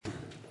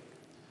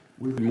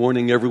Good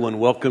morning, everyone.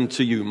 Welcome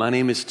to you. My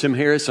name is Tim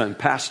Harris. I'm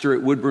pastor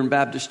at Woodburn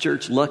Baptist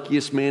Church,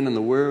 luckiest man in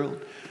the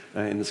world.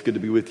 And it's good to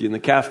be with you in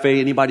the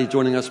cafe. Anybody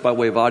joining us by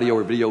way of audio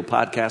or video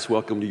podcast,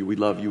 welcome to you. We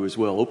love you as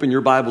well. Open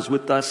your Bibles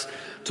with us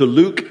to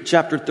Luke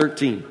chapter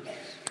 13.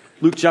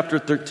 Luke chapter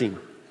 13.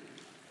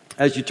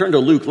 As you turn to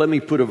Luke, let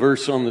me put a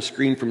verse on the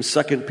screen from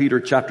 2 Peter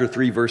chapter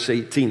 3, verse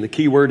 18. The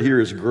key word here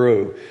is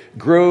grow.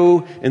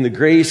 Grow in the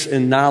grace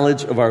and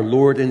knowledge of our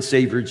Lord and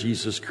Savior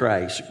Jesus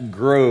Christ.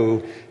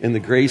 Grow in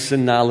the grace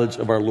and knowledge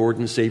of our Lord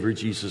and Savior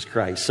Jesus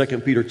Christ. 2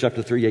 Peter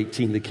chapter 3,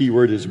 18. The key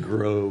word is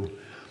grow.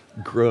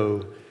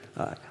 Grow.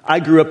 I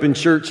grew up in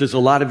church, as a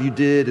lot of you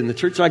did. In the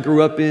church I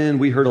grew up in,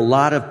 we heard a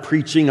lot of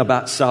preaching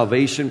about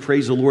salvation.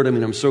 Praise the Lord.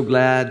 I'm so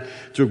glad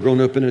to have grown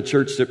up in a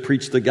church that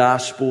preached the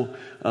gospel.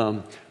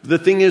 The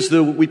thing is,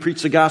 though, we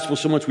preach the gospel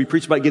so much, we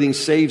preach about getting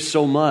saved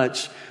so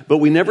much, but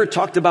we never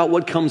talked about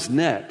what comes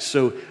next.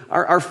 So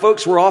our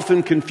folks were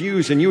often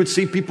confused, and you would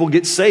see people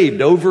get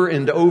saved over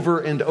and over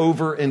and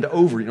over and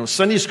over. You know,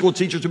 Sunday school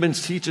teachers have been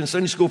teaching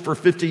Sunday school for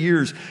 50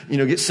 years,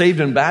 get saved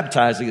and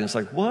baptized again. It's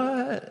like,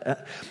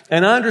 what?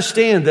 And I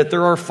understand that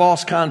there are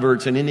false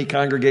converts in any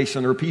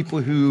congregation. There are people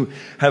who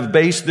have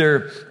based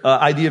their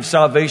idea of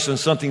salvation on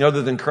something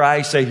other than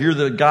Christ. They hear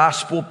the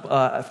gospel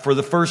for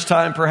the first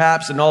time,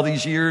 perhaps, in all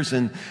these years,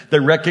 and they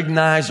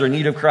recognize their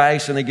need of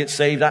Christ and they get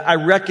saved. I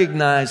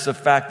recognize the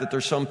fact that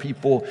there's some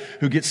people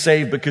who get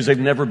saved because they've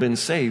never been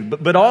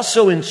saved. But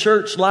also in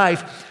church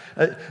life,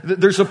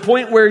 there's a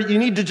point where you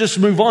need to just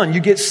move on.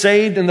 You get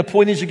saved, and the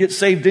point is you get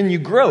saved, then you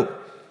grow.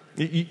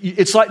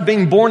 It's like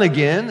being born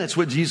again. That's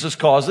what Jesus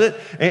calls it.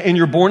 And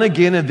you're born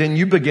again, and then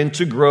you begin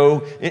to grow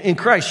in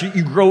Christ.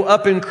 You grow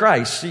up in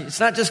Christ. It's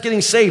not just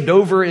getting saved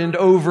over and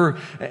over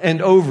and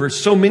over.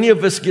 So many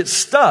of us get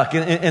stuck,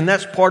 and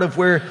that's part of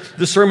where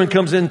the sermon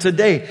comes in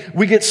today.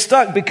 We get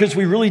stuck because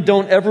we really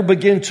don't ever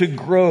begin to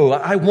grow.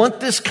 I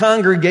want this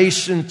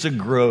congregation to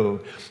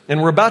grow.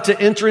 And we're about to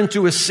enter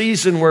into a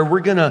season where we're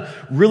going to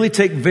really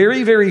take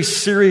very, very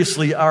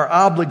seriously our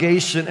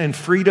obligation and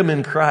freedom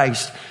in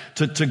Christ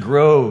to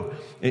grow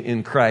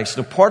in Christ.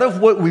 Now, part of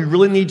what we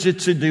really need you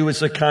to do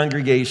as a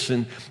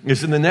congregation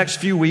is in the next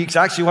few weeks,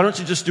 actually, why don't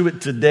you just do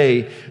it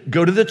today?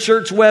 Go to the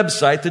church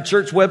website. The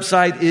church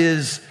website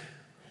is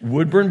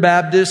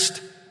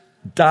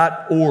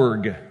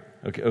woodburnbaptist.org.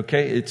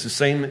 Okay, it's the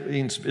same.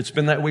 It's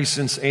been that way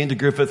since Andy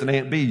Griffith and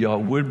Aunt B,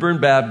 y'all.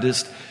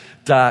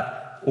 woodburnbaptist.org.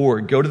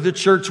 Go to the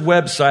church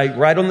website.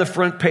 Right on the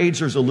front page,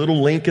 there's a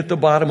little link at the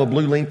bottom, a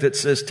blue link that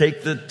says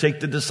take the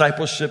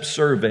discipleship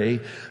survey.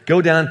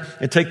 Go down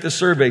and take the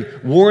survey.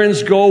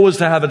 Warren's goal was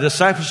to have a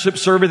discipleship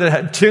survey that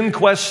had 10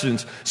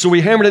 questions. So we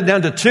hammered it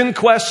down to 10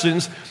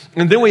 questions.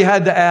 And then we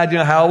had to add,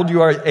 how old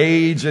you are,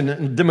 age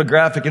and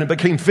demographic, and it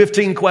became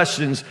 15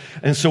 questions.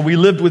 And so we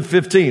lived with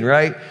 15,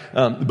 right?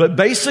 But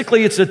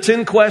basically it's a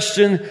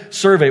 10-question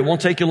survey. It won't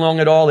take you long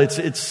at all.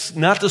 It's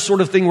not the sort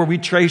of thing where we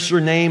trace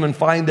your name and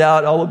find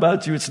out all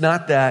about you. It's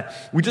not that.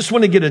 We just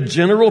want to get a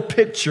general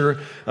picture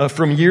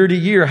from year to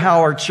year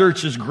how our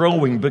church is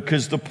growing,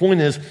 because the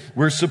point is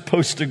we're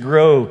supposed to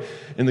grow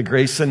in the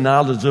grace and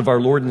knowledge of our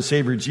Lord and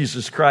Savior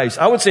Jesus Christ.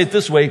 I would say it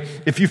this way: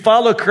 if you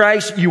follow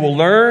Christ, you will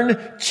learn,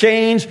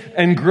 change,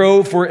 and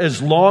grow for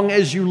as long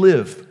as you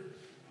live.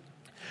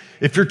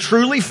 If you're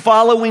truly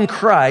following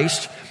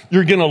Christ,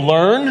 you're going to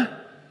learn,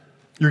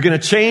 you're going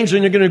to change,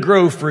 and you're going to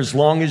grow for as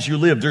long as you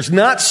live. There's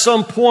not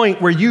some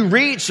point where you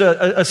reach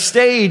a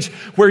stage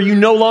where you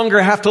no longer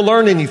have to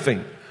learn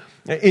anything.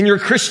 In your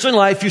Christian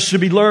life, you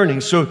should be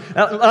learning. So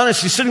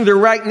honestly, sitting there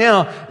right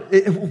now,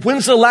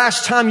 when's the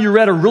last time you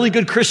read a really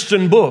good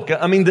Christian book?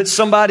 That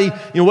somebody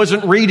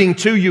wasn't reading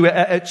to you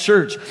at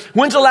church.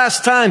 When's the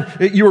last time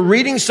you were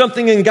reading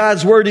something in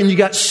God's Word and you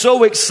got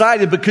so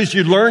excited because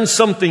you learned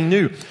something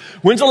new?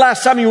 When's the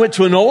last time you went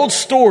to an old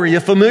story,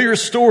 a familiar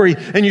story,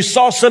 and you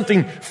saw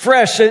something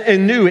fresh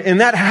and new?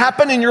 And that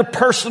happened in your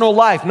personal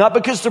life, not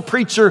because the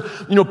preacher,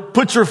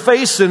 put your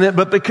face in it,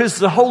 but because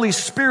the Holy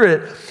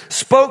Spirit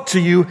spoke to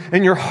you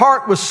and your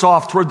heart was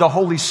soft toward the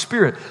Holy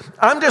Spirit.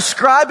 I'm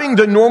describing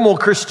the normal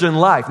Christian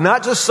life,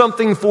 not just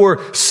something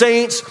for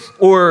saints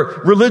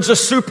or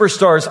religious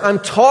superstars. I'm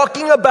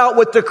talking about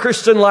what the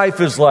Christian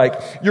life is like.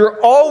 You're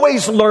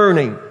always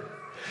learning.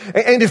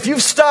 And if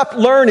you've stopped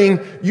learning,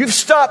 you've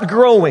stopped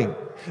growing.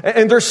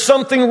 And there's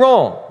something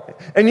wrong.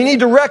 And you need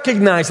to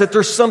recognize that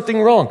there's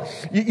something wrong.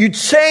 You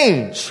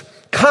change,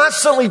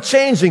 constantly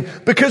changing,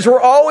 because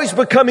we're always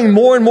becoming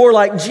more and more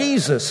like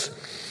Jesus.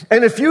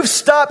 And if you've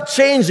stopped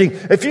changing,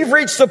 if you've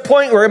reached the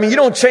point where, you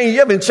don't change, you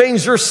haven't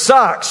changed your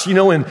socks,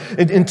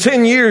 in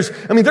 10 years.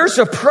 There's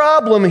a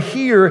problem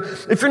here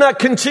if you're not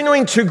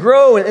continuing to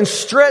grow and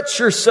stretch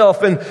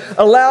yourself and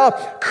allow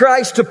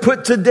Christ to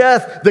put to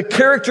death the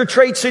character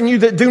traits in you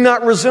that do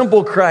not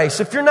resemble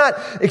Christ. If you're not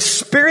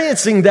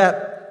experiencing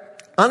that,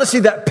 honestly,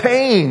 that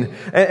pain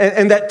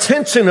and that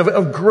tension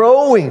of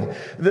growing,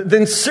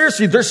 then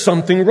seriously, there's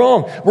something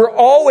wrong. We're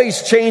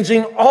always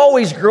changing,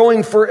 always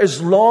growing for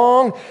as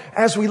long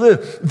as we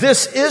live.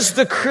 This is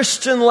the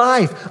Christian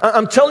life.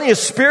 I'm telling you,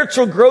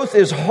 spiritual growth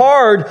is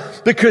hard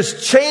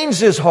because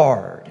change is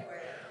hard.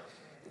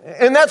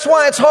 And that's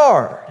why it's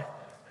hard.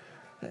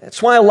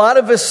 That's why a lot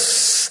of us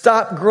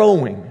stop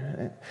growing.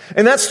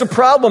 And that's the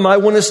problem I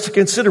want us to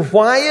consider.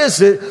 Why is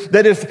it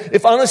that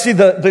if honestly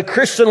the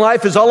Christian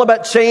life is all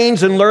about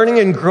change and learning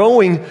and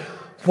growing,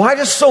 why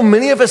do so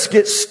many of us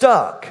get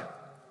stuck?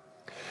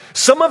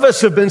 Some of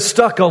us have been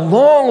stuck a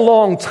long,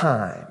 long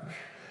time.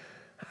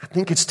 I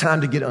think it's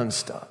time to get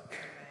unstuck.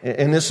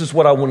 And this is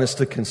what I want us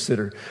to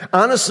consider.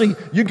 Honestly,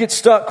 you get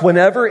stuck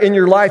whenever in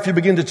your life you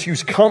begin to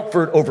choose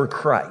comfort over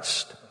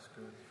Christ.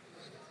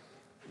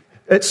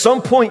 At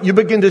some point, you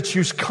begin to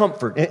choose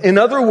comfort. In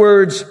other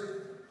words,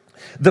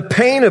 the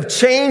pain of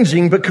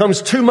changing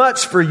becomes too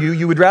much for you.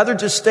 You would rather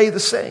just stay the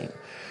same.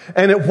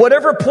 And at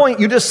whatever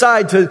point you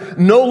decide to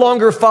no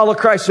longer follow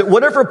Christ, at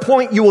whatever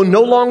point you will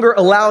no longer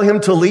allow Him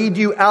to lead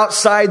you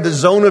outside the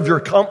zone of your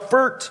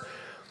comfort,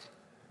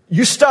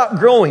 you stop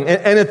growing.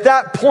 And at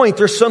that point,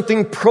 there's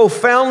something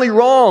profoundly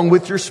wrong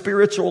with your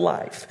spiritual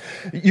life.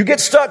 You get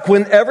stuck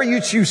whenever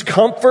you choose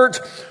comfort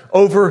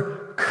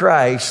over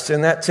Christ.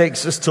 And that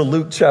takes us to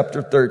Luke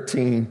chapter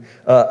 13,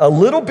 a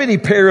little bitty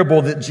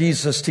parable that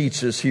Jesus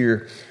teaches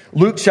here.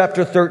 Luke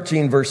chapter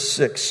 13, verse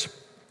 6.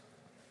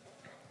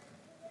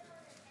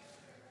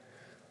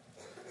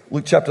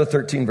 Luke chapter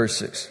 13, verse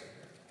 6.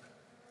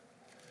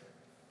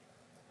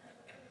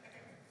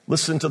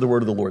 Listen to the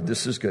word of the Lord.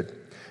 This is good.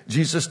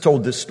 Jesus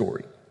told this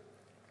story.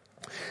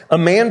 A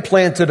man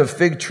planted a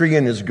fig tree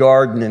in his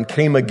garden and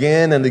came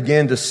again and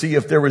again to see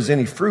if there was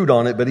any fruit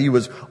on it, but he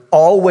was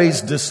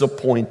always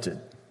disappointed.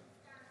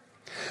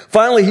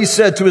 Finally, he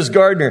said to his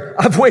gardener,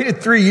 I've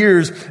waited 3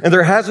 years and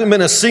there hasn't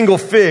been a single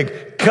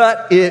fig.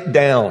 Cut it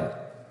down.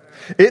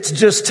 It's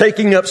just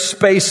taking up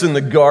space in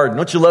the garden.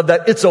 Don't you love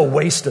that? It's a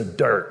waste of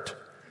dirt.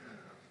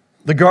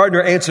 The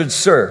gardener answered,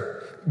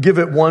 Sir, give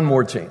it one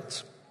more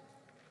chance.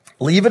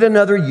 Leave it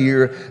another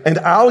year, and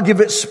I'll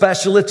give it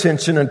special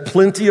attention and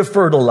plenty of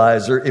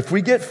fertilizer. If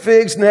we get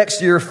figs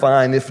next year,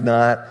 fine. If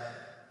not,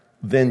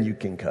 then you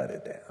can cut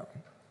it down.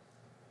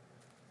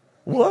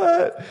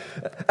 What?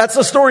 That's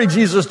the story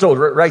Jesus told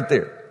right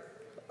there.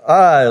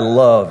 I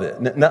love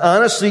it. Now,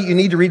 honestly, you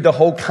need to read the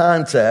whole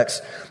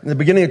context. In the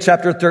beginning of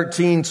chapter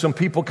 13, some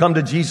people come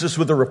to Jesus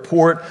with a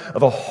report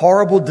of a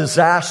horrible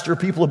disaster.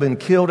 People have been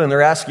killed, and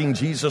they're asking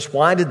Jesus,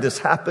 why did this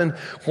happen?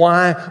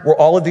 Why were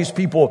all of these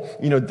people,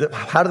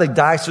 how do they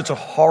die such a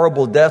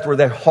horrible death? Were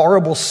they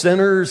horrible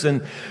sinners?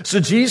 And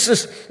so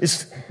Jesus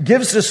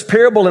gives this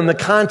parable in the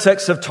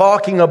context of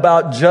talking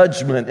about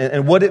judgment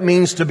and what it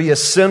means to be a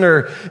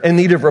sinner in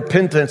need of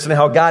repentance and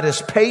how God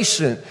is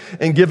patient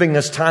in giving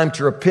us time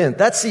to repent.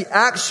 That's the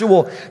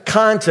actual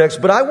context,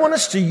 but I want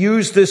us to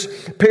use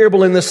this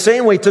parable in the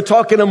same way to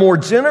talk in a more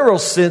general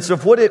sense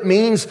of what it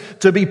means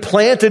to be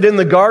planted in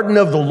the garden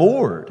of the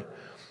Lord.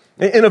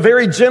 In a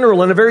very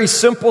general, in a very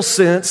simple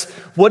sense,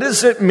 what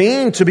does it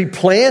mean to be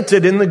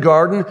planted in the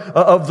garden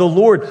of the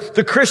Lord?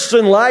 The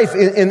Christian life,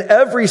 in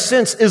every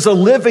sense, is a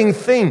living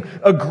thing,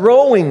 a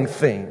growing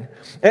thing.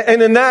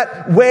 And in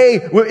that way,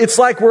 it's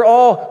like we're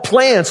all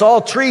plants, all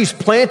trees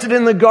planted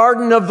in the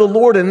garden of the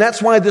Lord. And that's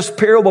why this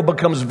parable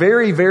becomes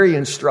very, very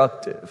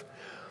instructive.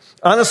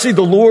 Honestly,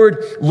 the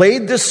Lord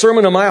laid this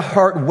sermon on my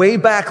heart way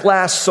back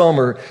last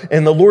summer,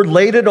 and the Lord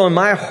laid it on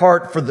my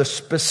heart for the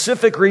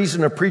specific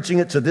reason of preaching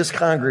it to this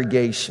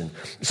congregation.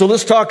 So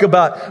let's talk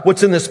about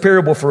what's in this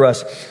parable for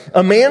us.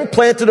 A man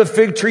planted a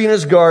fig tree in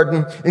his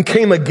garden and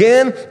came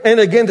again and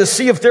again to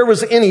see if there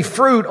was any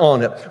fruit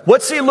on it.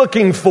 What's he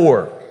looking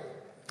for?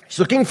 He's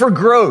looking for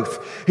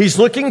growth. He's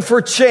looking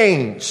for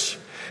change.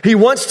 He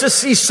wants to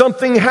see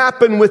something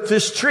happen with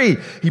this tree.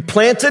 He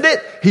planted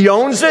it. He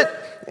owns it.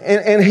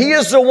 And he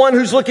is the one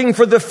who's looking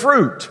for the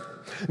fruit.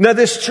 Now,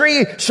 this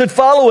tree should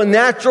follow a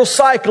natural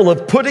cycle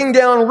of putting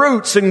down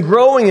roots and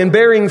growing and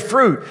bearing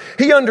fruit.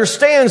 He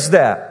understands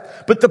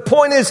that. But the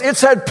point is,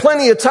 it's had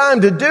plenty of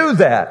time to do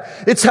that.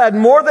 It's had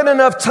more than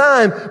enough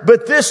time,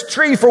 but this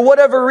tree, for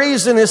whatever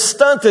reason, is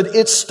stunted.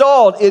 It's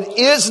stalled. It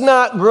is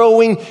not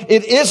growing.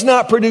 It is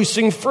not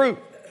producing fruit.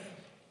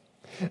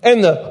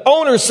 And the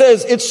owner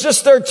says, it's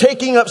just they're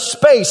taking up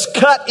space.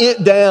 Cut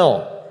it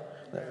down.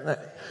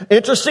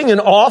 Interesting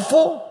and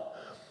awful.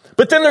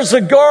 But then there's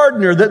the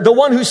gardener, the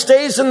one who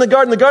stays in the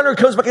garden. The gardener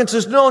comes back and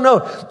says,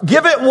 no,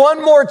 give it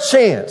one more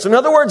chance. In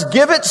other words,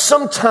 give it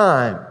some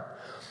time.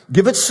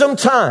 Give it some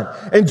time.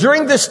 And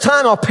during this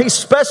time, I'll pay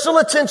special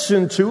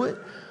attention to it.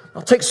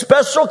 I'll take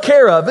special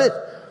care of it.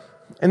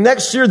 And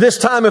next year, this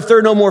time, if there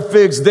are no more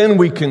figs, then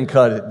we can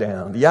cut it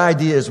down. The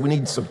idea is we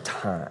need some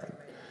time.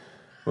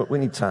 We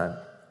need time.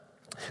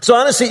 So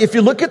honestly, if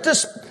you look at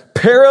this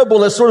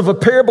parable as sort of a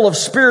parable of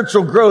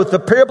spiritual growth, the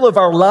parable of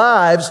our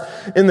lives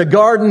in the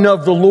garden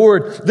of the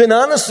Lord, then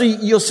honestly,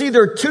 you'll see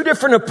there are two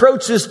different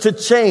approaches to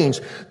change,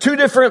 two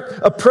different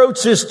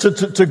approaches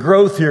to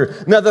growth here.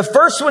 Now, the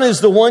first one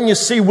is the one you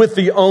see with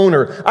the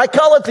owner. I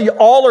call it the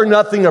all or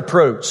nothing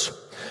approach.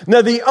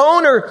 Now, the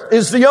owner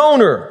is the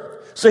owner.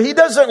 So he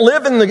doesn't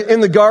live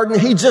in the garden.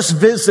 He just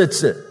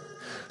visits it.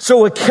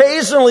 So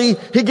occasionally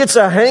he gets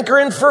a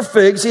hankering for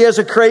figs. He has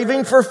a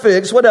craving for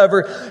figs,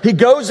 whatever. He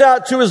goes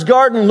out to his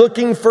garden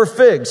looking for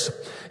figs.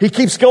 He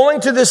keeps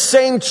going to this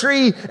same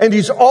tree and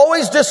he's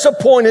always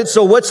disappointed.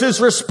 So what's his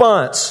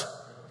response?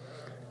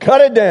 Cut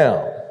it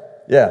down.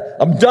 Yeah,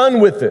 I'm done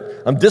with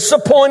it. I'm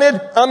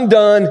disappointed. I'm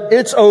done.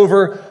 It's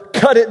over.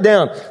 Cut it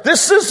down.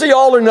 This is the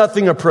all or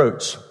nothing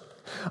approach.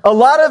 A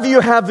lot of you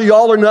have the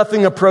all or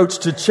nothing approach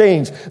to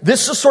change.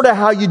 This is sort of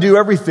how you do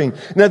everything.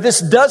 Now, this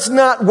does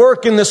not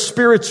work in the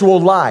spiritual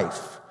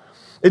life.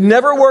 It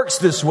never works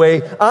this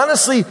way.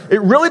 Honestly,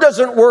 it really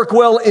doesn't work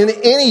well in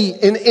any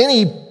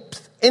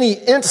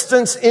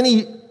instance,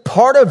 any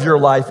part of your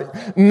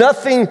life.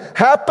 Nothing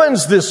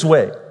happens this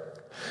way.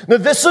 Now,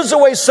 this is the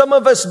way some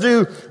of us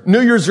do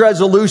New Year's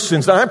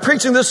resolutions. Now, I'm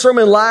preaching this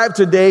sermon live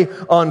today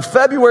on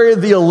February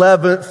the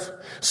 11th.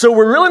 So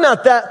we're really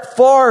not that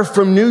far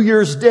from New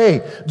Year's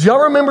Day. Do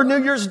y'all remember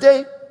New Year's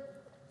Day?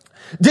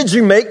 Did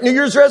you make New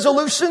Year's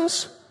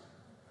resolutions?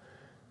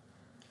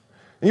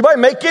 Anybody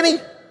make any?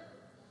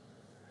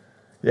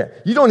 Yeah,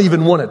 you don't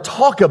even want to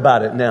talk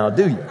about it now,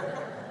 do you?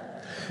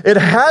 It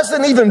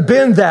hasn't even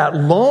been that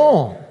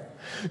long.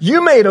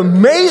 You made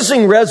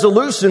amazing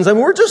resolutions, and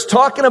we're just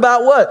talking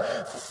about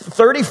what,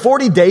 30,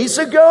 40 days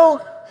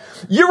ago?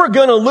 You were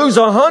going to lose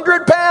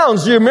 100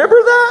 pounds. Do you remember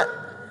that?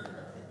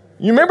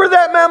 You remember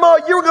that,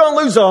 Mama? You were going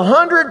to lose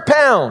 100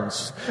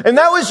 pounds. And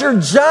that was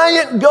your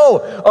giant goal,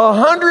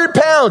 100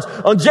 pounds.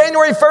 On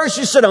January 1st,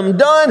 you said, I'm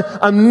done.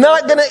 I'm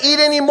not going to eat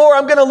anymore.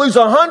 I'm going to lose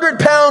 100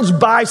 pounds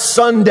by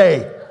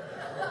Sunday.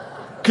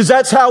 Because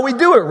that's how we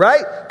do it,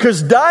 right?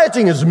 Because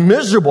dieting is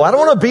miserable. I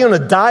don't want to be on a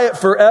diet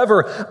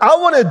forever. I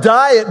want a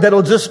diet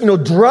that'll just,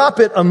 drop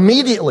it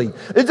immediately.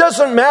 It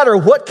doesn't matter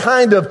what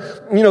kind of,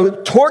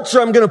 torture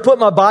I'm going to put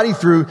my body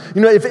through.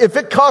 If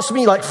it costs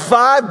me like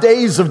 5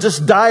 days of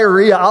just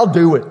diarrhea, I'll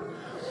do it.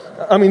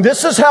 I mean,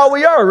 this is how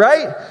we are,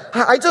 right?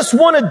 I just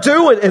want to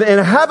do it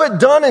and have it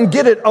done and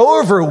get it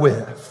over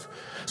with.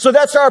 So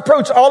that's our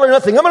approach, all or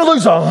nothing. I'm going to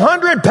lose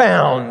 100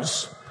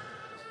 pounds.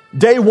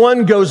 Day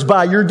one goes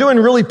by. You're doing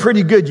really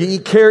pretty good. You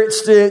eat carrot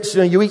sticks.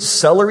 You eat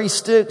celery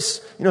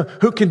sticks.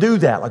 Who can do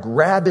that? Like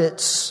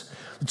rabbits.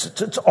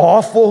 It's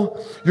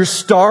awful. You're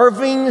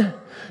starving.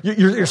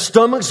 Your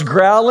stomach's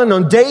growling.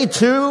 On day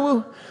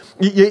two,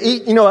 you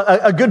eat,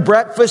 a good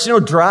breakfast,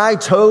 dry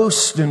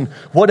toast and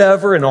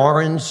whatever, an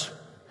orange.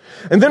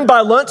 And then by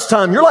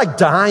lunchtime, you're like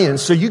dying.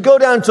 So you go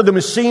down to the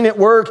machine at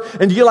work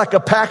and you get like a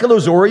pack of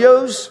those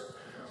Oreos.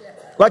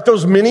 Like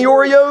those mini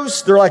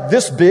Oreos, they're like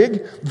this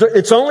big.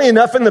 It's only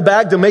enough in the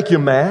bag to make you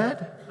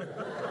mad.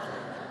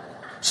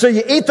 So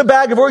you eat the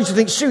bag of Oreos, you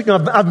think, shoot,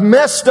 I've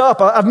messed up.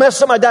 I've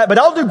messed up my diet, but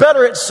I'll do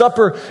better at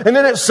supper. And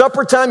then at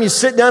supper time, you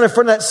sit down in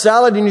front of that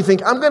salad and you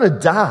think, I'm going to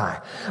die.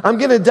 I'm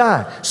going to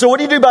die. So what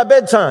do you do by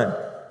bedtime?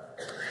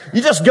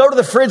 You just go to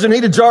the fridge and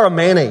eat a jar of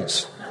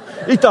mayonnaise.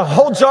 Eat the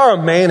whole jar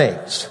of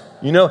mayonnaise,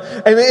 And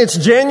it's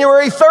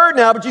January 3rd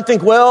now, but you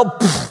think, well,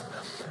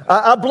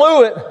 I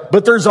blew it,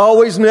 but there's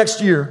always next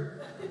year.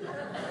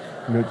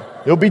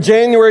 It'll be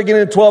January again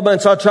in 12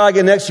 months. I'll try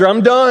again next year.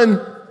 I'm done.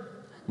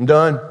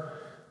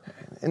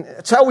 And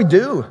that's how we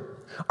do.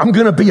 I'm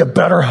going to be a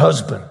better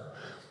husband.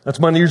 That's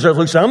my New Year's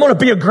resolution. I'm going to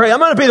be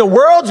the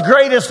world's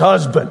greatest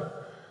husband.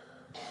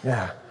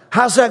 Yeah.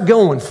 How's that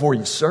going for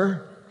you,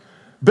 sir?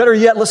 Better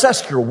yet, let's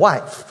ask your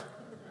wife.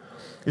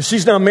 If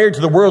she's now married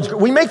to the world's,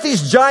 we make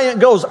these giant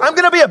goals. I'm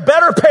going to be a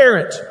better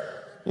parent.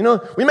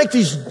 We make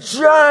these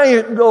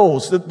giant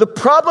goals. The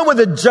problem with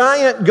a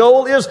giant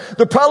goal is,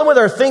 the problem with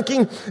our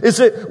thinking is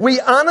that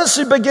we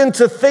honestly begin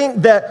to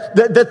think that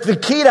the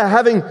key to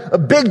having a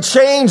big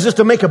change is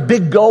to make a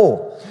big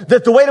goal.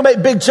 That the way to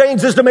make big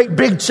change is to make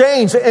big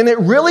change. And it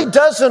really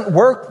doesn't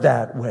work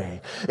that way.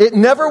 It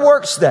never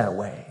works that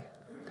way.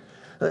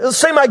 Let's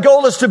say my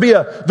goal is to be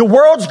the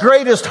world's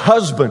greatest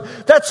husband.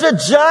 That's a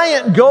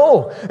giant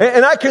goal.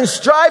 And I can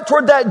strive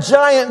toward that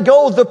giant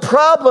goal. The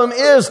problem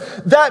is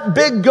that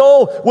big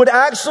goal would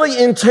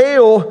actually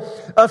entail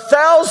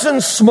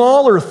 1,000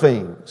 smaller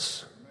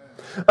things.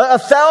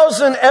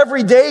 1,000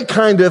 everyday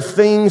kind of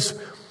things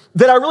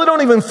that I really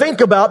don't even think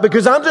about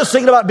because I'm just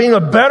thinking about being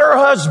a better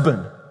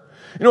husband.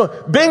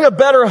 Being a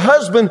better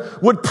husband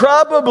would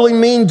probably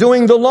mean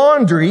doing the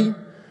laundry.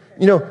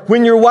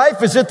 When your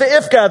wife is at the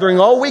IF gathering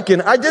all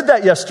weekend. I did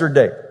that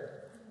yesterday.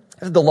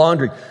 I did the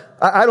laundry.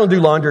 I don't do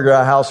laundry at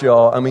our house,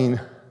 y'all. I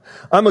mean,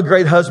 I'm a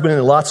great husband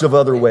in lots of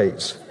other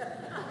ways.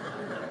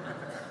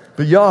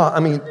 But y'all,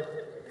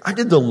 I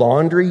did the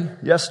laundry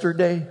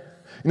yesterday. You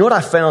know what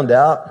I found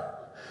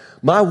out?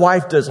 My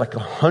wife does like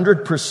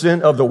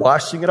 100% of the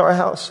washing at our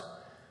house.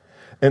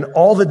 And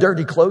all the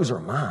dirty clothes are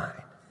mine.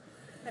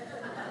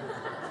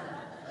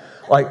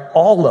 Like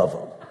all of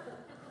them.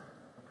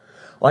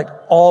 Like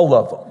all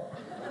of them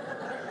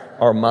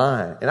are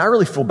mine. And I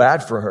really feel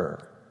bad for her.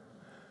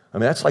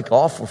 That's like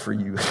awful for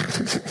you.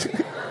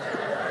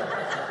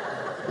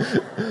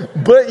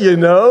 But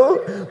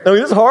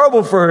it's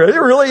horrible for her. It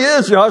really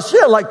is, y'all. She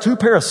had like 2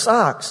 pair of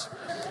socks.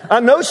 I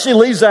know she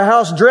leaves the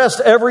house dressed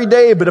every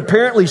day, but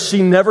apparently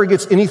she never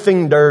gets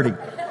anything dirty.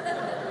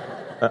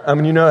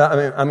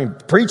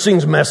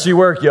 Preaching's messy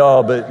work,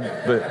 y'all, but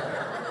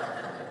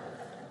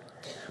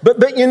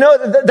But you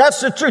know,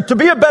 that's the truth. To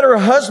be a better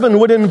husband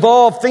would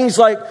involve things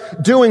like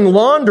doing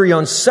laundry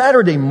on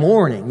Saturday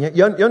morning.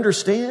 You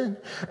understand?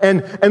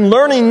 And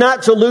learning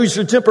not to lose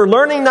your temper.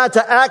 Learning not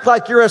to act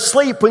like you're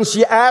asleep when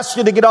she asks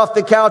you to get off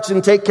the couch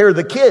and take care of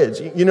the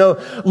kids. You know,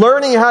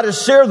 learning how to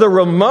share the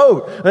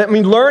remote. I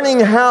mean,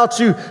 learning how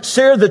to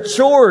share the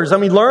chores. I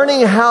mean,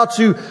 learning how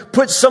to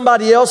put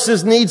somebody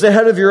else's needs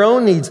ahead of your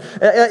own needs.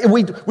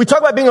 We talk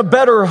about being a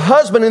better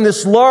husband in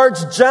this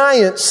large,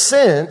 giant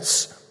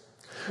sense.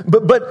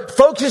 But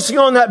focusing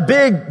on that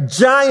big,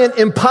 giant,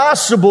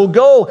 impossible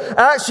goal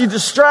actually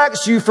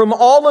distracts you from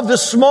all of the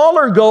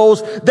smaller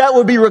goals that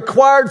would be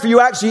required for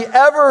you actually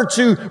ever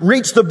to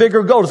reach the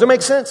bigger goal. Does that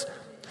make sense?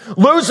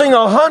 Losing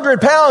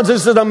 100 pounds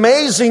is an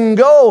amazing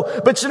goal.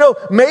 But you know,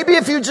 maybe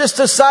if you just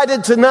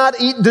decided to not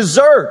eat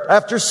dessert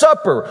after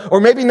supper, or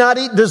maybe not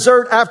eat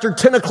dessert after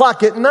 10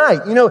 o'clock at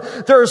night, you know,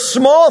 there are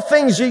small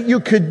things you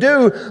could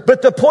do.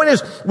 But the point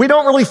is, we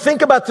don't really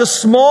think about the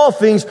small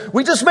things.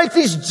 We just make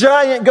these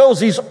giant goals,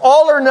 these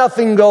all or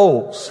nothing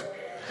goals.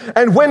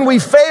 And when we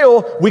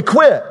fail, we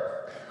quit.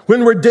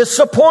 When we're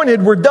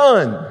disappointed, we're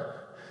done.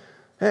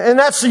 And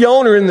that's the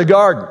owner in the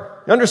garden.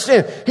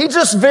 Understand? He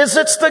just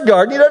visits the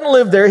garden. He doesn't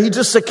live there. He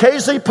just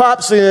occasionally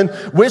pops in,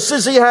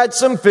 wishes he had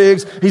some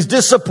figs. He's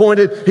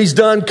disappointed. He's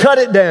done. Cut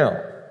it down.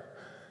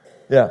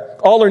 Yeah.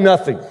 All or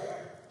nothing.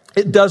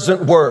 It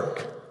doesn't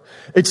work.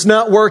 It's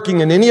not working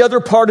in any other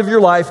part of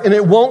your life, and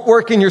it won't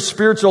work in your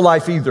spiritual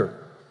life either.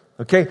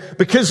 Okay?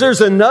 Because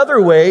there's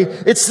another way.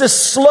 It's this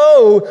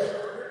slow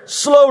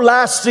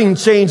lasting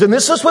change. And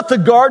this is what the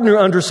gardener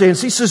understands.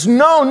 He says,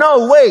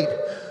 no, wait.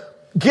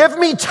 Give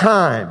me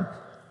time.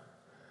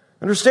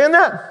 Understand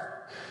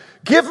that?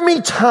 Give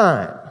me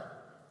time.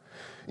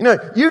 You know,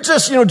 you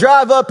just,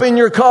 drive up in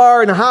your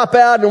car and hop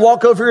out and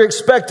walk over here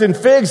expecting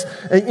figs,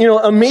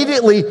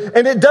 immediately.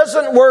 And it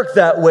doesn't work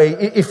that way.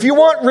 If you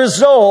want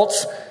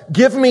results,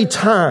 give me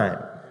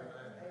time.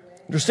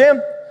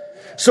 Understand?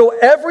 So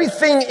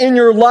everything in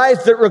your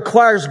life that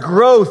requires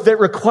growth, that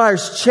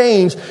requires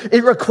change,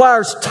 it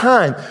requires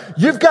time.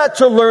 You've got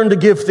to learn to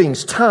give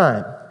things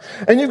time.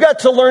 And you've got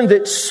to learn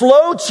that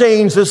slow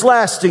change is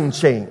lasting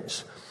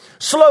change.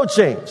 Slow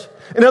change.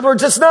 In other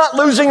words, it's not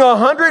losing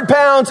 100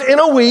 pounds in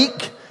a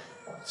week.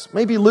 It's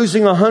maybe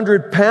losing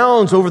 100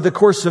 pounds over the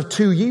course of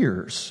 2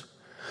 years.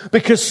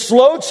 Because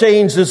slow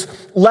change is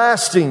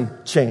lasting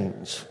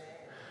change.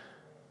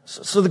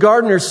 So the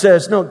gardener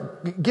says, no,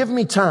 give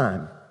me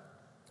time.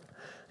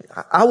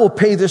 I will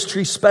pay this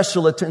tree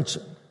special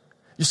attention.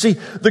 You see,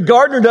 the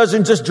gardener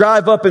doesn't just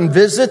drive up and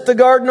visit the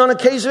garden on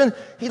occasion.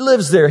 He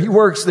lives there. He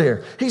works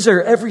there. He's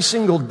there every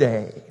single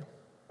day.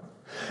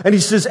 And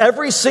he says,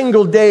 every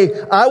single day,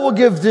 I will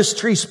give this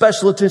tree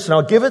special attention.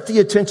 I'll give it the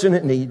attention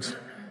it needs.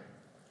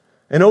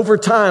 And over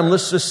time,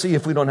 let's just see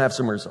if we don't have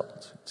some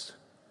results.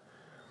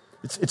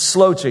 It's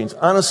slow change.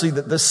 Honestly,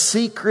 the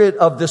secret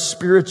of the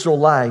spiritual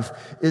life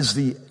is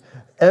the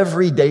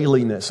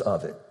everydayliness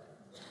of it.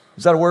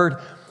 Is that a word?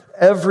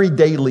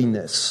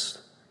 Everydayliness.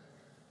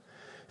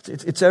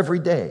 It's every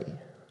day.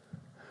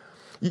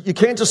 You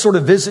can't just sort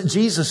of visit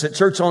Jesus at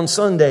church on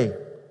Sunday.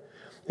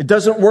 It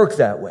doesn't work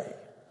that way.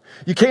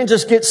 You can't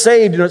just get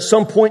saved, at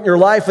some point in your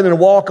life and then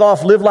walk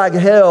off, live like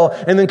hell,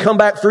 and then come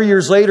back 3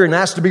 years later and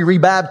ask to be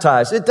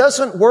rebaptized. It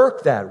doesn't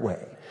work that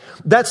way.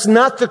 That's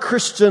not the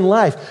Christian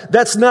life.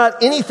 That's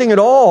not anything at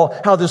all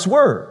how this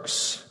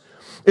works.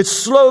 It's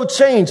slow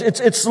change.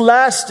 It's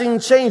lasting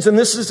change. And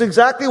this is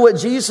exactly what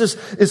Jesus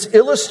is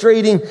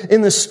illustrating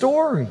in the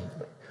story.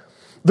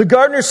 The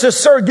gardener says,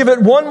 sir, give it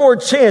one more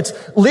chance.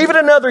 Leave it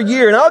another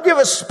year and I'll give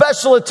it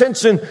special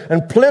attention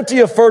and plenty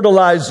of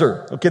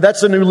fertilizer. Okay,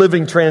 that's a New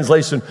Living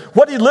Translation.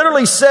 What he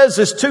literally says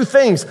is two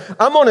things.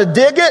 I'm going to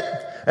dig it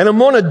and I'm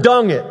going to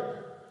dung it.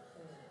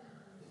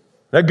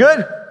 That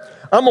good?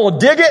 I'm going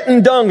to dig it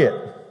and dung it.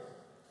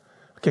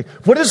 Okay,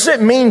 what does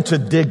it mean to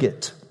dig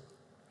it?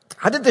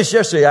 I did this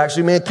yesterday,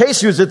 actually, man.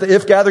 Casey was at the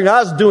IF gathering.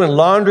 I was doing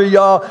laundry,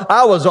 y'all.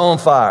 I was on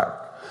fire.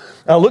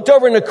 I looked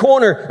over in the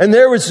corner and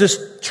there was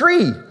this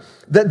tree.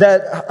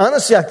 That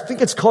honestly, I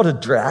think it's called a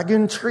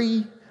dragon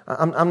tree.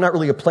 I'm not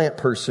really a plant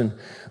person,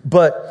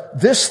 but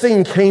this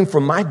thing came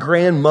from my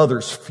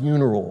grandmother's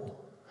funeral.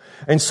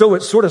 And so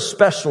it's sort of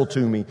special to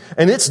me.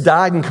 And it's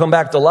died and come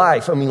back to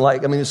life.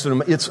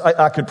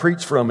 I could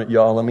preach from it,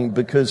 y'all.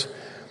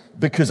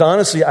 Because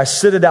honestly, I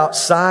sit it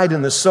outside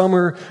in the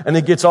summer and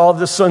it gets all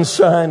the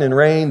sunshine and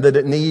rain that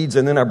it needs.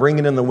 And then I bring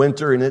it in the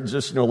winter and it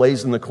just,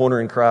 lays in the corner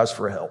and cries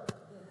for help.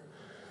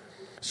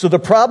 So the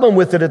problem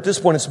with it at this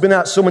point, it's been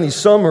out so many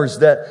summers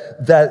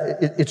that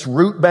it's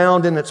root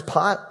bound in its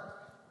pot.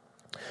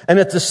 And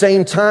at the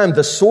same time,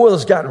 the soil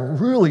has gotten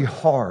really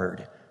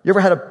hard. You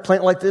ever had a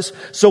plant like this?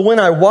 So when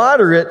I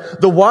water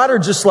it, the water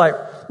just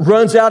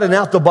runs out and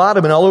out the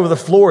bottom and all over the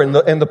floor and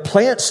the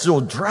plant's still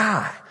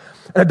dry.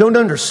 And I don't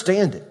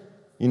understand it.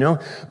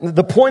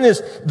 The point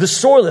is the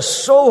soil is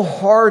so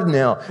hard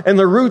now and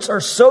the roots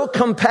are so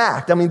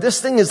compact. This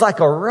thing is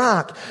like a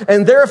rock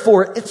and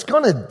therefore it's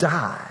going to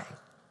die.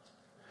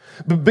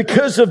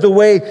 because of the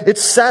way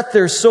it's sat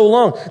there so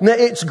long. Now,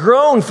 it's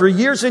grown for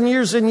years and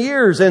years and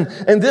years, and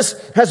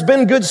this has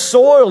been good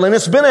soil, and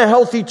it's been a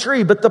healthy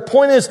tree. But the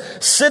point is,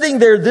 sitting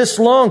there this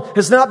long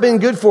has not been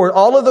good for it.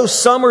 All of those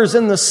summers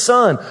in the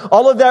sun,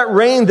 all of that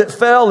rain that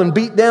fell and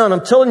beat down,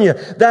 I'm telling you,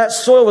 that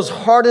soil was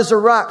hard as a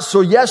rock.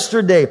 So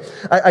yesterday,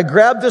 I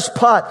grabbed this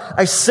pot,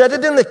 I set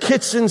it in the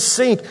kitchen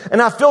sink,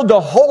 and I filled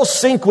the whole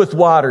sink with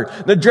water.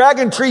 The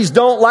dragon trees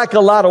don't like a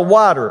lot of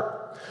water.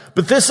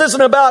 But this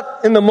isn't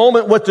about, in the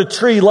moment, what the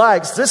tree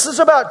likes. This is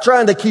about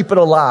trying to keep it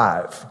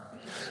alive.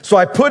 So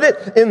I put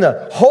it in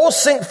the whole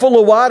sink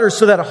full of water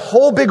so that a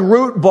whole big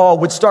root ball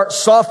would start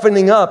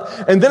softening up.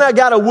 And then I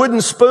got a wooden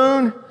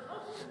spoon,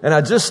 and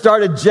I just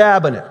started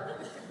jabbing it.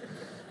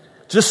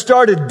 Just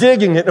started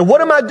digging it. And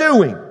what am I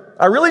doing?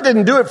 I really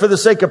didn't do it for the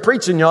sake of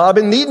preaching, y'all. I've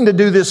been needing to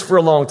do this for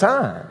a long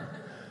time.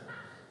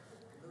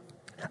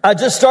 I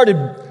just started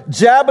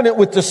jabbing it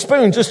with the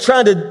spoon, just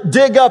trying to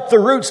dig up the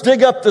roots,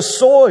 dig up the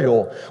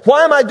soil.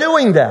 Why am I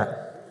doing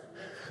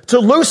that? To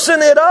loosen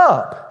it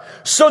up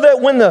so that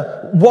when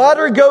the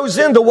water goes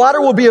in, the water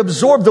will be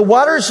absorbed. The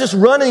water is just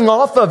running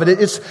off of it.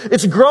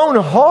 It's grown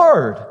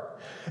hard.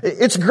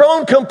 It's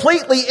grown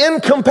completely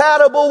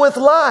incompatible with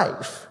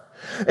life.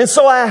 And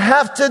so I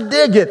have to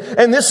dig it.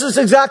 And this is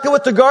exactly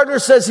what the gardener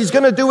says he's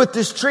going to do with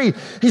this tree.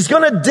 He's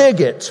going to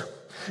dig it.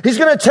 He's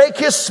going to take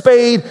his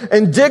spade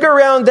and dig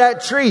around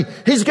that tree.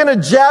 He's going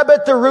to jab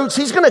at the roots.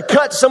 He's going to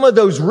cut some of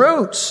those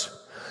roots.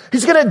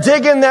 He's going to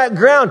dig in that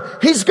ground.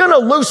 He's going to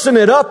loosen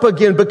it up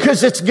again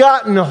because it's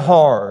gotten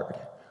hard.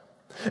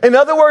 In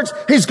other words,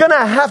 he's going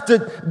to have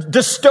to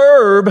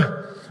disturb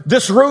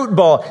this root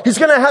ball. He's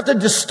going to have to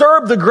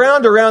disturb the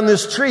ground around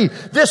this tree.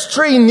 This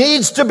tree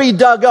needs to be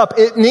dug up.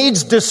 It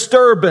needs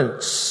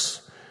disturbance.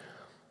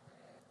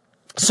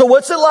 So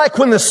what's it like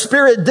when the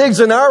Spirit digs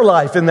in our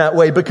life in that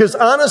way? Because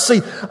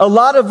honestly, a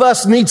lot of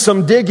us need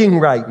some digging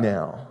right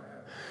now.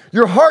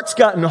 Your heart's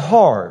gotten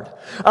hard.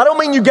 I don't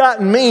mean you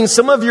gotten mean.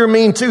 Some of you are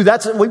mean too.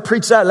 We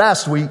preached that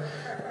last week.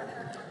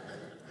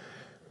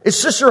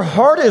 It's just your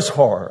heart is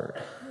hard.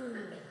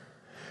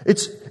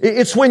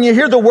 It's when you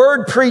hear the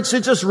word preached,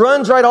 it just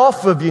runs right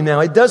off of you now.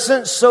 It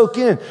doesn't soak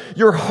in.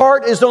 Your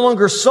heart is no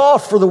longer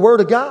soft for the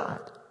Word of God.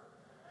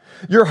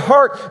 Your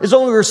heart is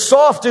no longer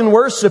soft in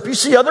worship. You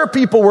see other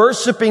people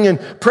worshiping and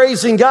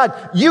praising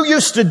God. You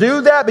used to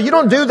do that, but you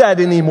don't do that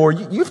anymore.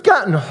 You've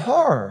gotten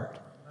hard.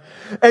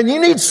 And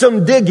you need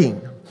some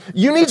digging.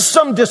 You need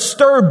some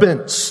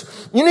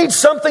disturbance. You need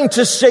something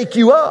to shake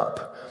you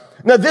up.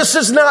 Now, this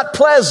is not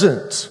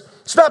pleasant.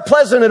 It's not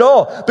pleasant at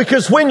all,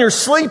 because when you're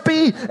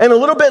sleepy and a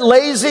little bit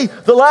lazy,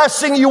 the last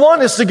thing you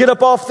want is to get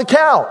up off the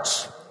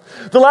couch.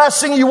 The last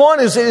thing you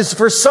want is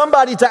for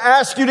somebody to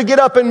ask you to get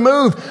up and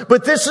move.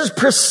 But this is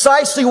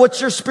precisely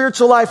what your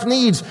spiritual life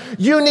needs.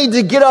 You need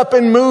to get up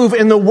and move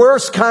in the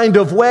worst kind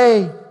of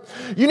way.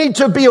 You need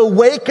to be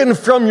awakened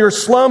from your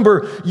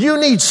slumber. You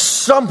need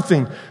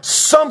something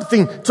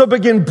to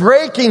begin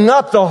breaking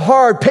up the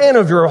hard pain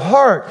of your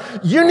heart.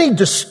 You need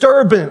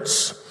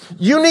disturbance.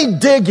 You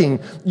need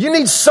digging. You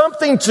need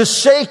something to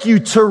shake you,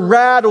 to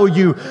rattle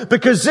you,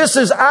 because this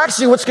is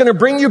actually what's going to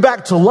bring you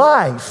back to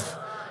life.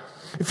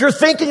 If you're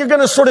thinking you're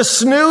going to sort of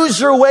snooze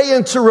your way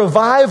into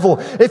revival,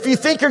 if you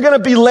think you're going to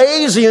be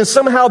lazy and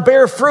somehow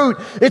bear fruit,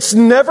 it's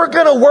never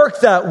going to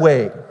work that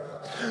way.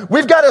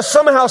 We've got to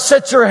somehow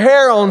set your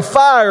hair on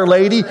fire,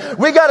 lady.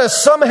 We got to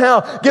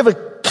somehow give a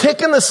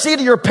kick in the seat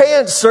of your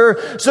pants,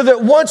 sir, so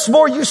that once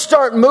more you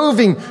start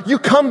moving, you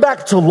come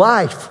back to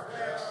life.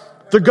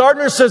 The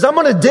gardener says, I'm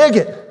going to dig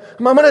it.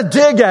 I'm going to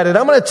dig at it.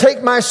 I'm going to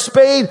take my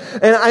spade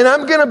and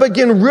I'm going to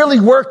begin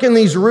really working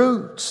these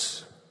roots.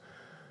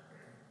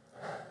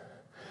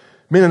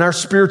 Man, in our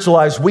spiritual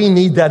lives, we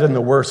need that in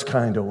the worst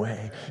kind of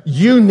way.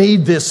 You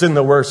need this in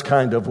the worst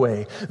kind of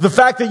way. The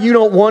fact that you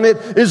don't want it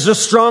is the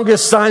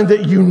strongest sign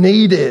that you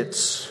need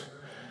it.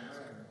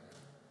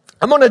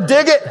 I'm going to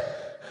dig it.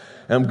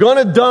 And I'm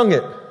going to dung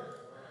it.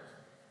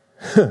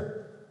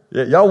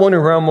 Yeah, y'all wonder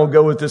where I'm going to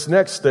go with this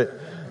next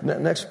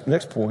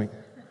point.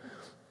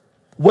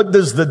 What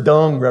does the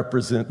dung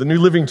represent? The New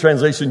Living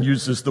Translation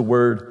uses the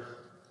word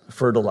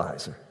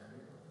fertilizer.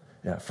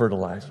 Yeah,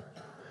 fertilizer.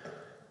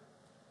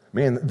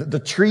 Man, the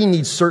tree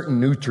needs certain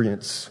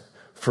nutrients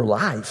for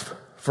life,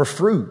 for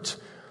fruit.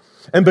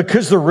 And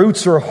because the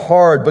roots are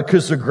hard,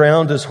 because the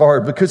ground is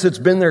hard, because it's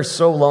been there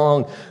so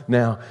long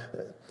now,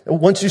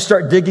 once you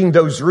start digging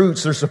those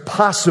roots, there's a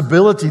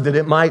possibility that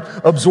it might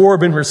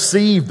absorb and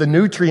receive the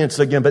nutrients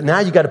again. But now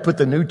you got to put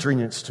the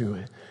nutrients to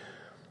it.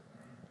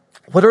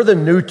 What are the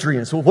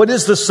nutrients? Well, what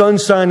is the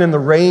sunshine and the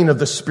rain of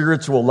the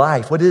spiritual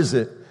life? What is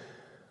it?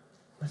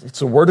 It's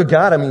the Word of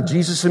God. I mean,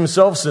 Jesus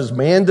himself says,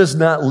 man does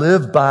not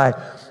live by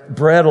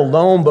bread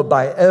alone, but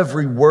by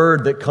every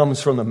word that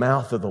comes from the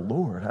mouth of the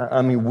Lord.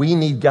 I mean, we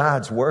need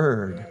God's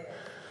Word.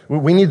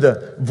 We need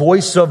the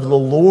voice of the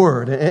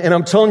Lord. And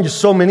I'm telling you,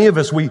 so many of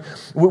us, we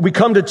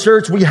come to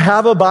church, we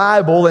have a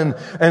Bible, and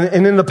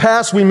in the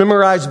past we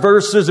memorized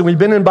verses and we've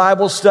been in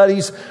Bible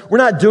studies. We're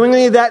not doing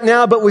any of that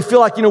now, but we feel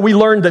like, we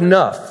learned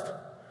enough.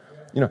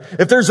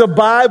 If there's a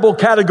Bible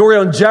category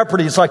on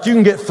Jeopardy, it's like you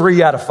can get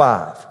 3 out of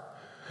 5.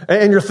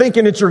 And you're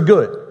thinking that you're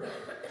good.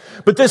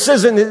 But this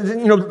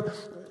isn't,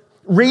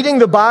 reading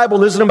the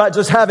Bible isn't about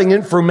just having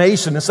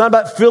information. It's not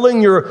about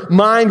filling your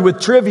mind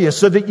with trivia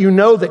so that you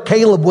know that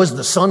Caleb was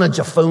the son of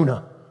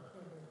Jephunneh.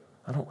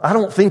 I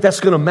don't think that's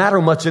going to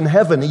matter much in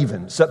heaven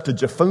even, except to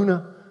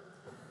Jephunneh.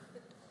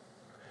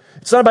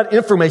 It's not about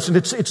information,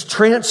 it's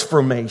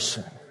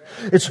transformation.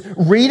 It's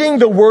reading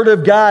the Word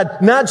of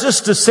God, not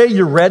just to say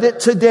you read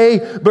it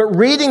today, but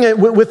reading it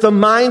with a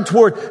mind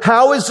toward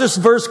how is this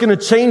verse going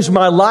to change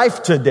my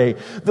life today?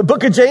 The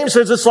book of James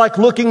says it's like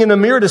looking in a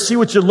mirror to see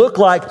what you look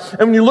like. And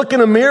when you look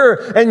in a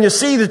mirror and you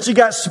see that you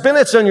got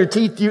spinach on your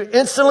teeth, you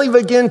instantly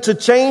begin to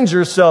change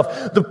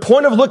yourself. The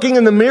point of looking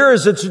in the mirror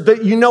is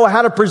that you know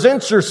how to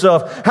present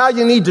yourself, how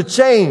you need to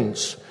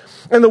change.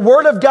 And the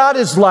Word of God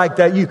is like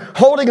that. You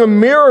holding a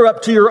mirror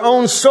up to your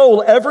own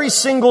soul every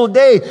single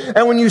day.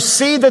 And when you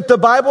see that the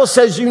Bible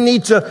says you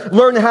need to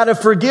learn how to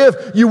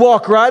forgive, you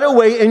walk right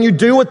away and you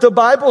do what the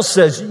Bible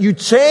says. You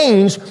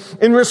change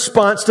in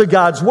response to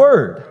God's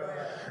Word.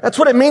 That's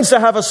what it means to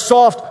have a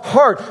soft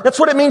heart. That's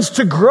what it means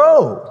to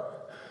grow.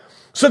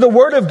 So the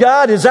Word of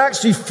God is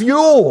actually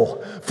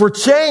fuel for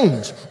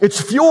change. It's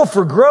fuel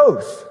for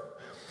growth.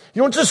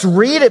 You don't just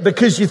read it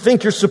because you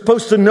think you're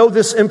supposed to know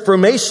this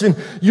information.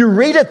 You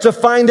read it to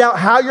find out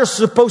how you're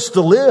supposed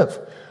to live.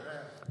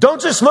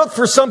 Don't just look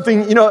for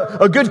something,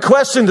 a good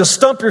question to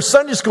stump your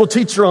Sunday school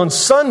teacher on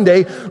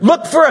Sunday.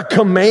 Look for a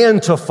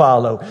command to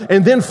follow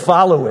and then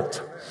follow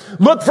it.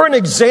 Look for an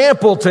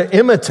example to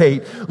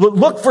imitate.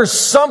 Look for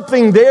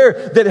something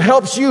there that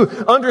helps you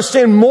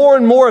understand more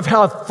and more of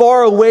how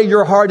far away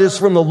your heart is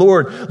from the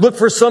Lord. Look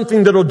for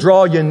something that'll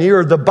draw you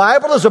nearer. The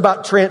Bible is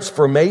about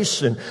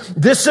transformation.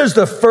 This is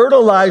the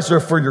fertilizer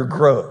for your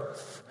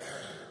growth.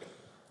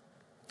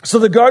 So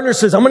the gardener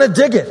says, I'm going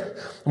to dig it.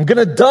 I'm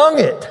going to dung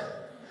it.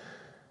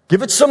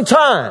 Give it some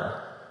time.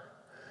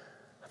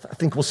 I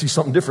think we'll see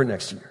something different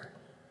next year.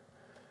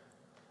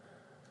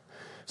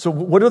 So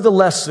what are the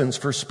lessons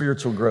for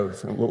spiritual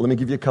growth? Well, let me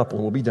give you a couple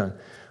and we'll be done.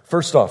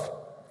 First off,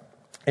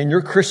 in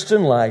your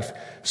Christian life,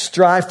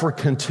 strive for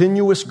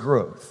continuous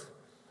growth.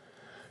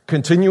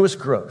 Continuous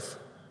growth.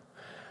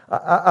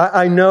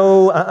 I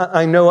know,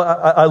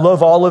 I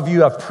love all of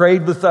you. I've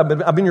prayed with,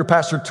 I've been your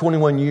pastor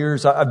 21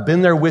 years. I've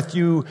been there with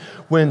you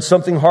when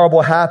something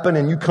horrible happened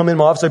and you come in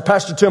my office and say,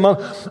 Pastor Tim,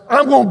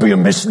 I'm going to be a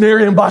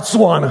missionary in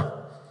Botswana.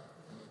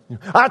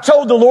 I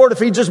told the Lord if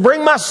he'd just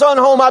bring my son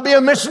home, I'd be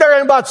a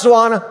missionary in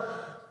Botswana.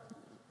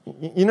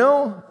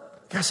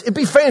 Guys, it'd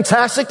be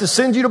fantastic to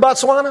send you to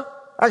Botswana,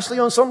 actually,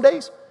 on some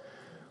days.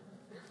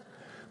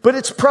 But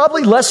it's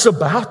probably less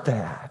about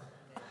that.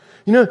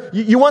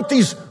 You want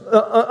these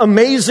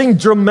amazing,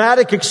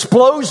 dramatic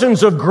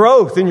explosions of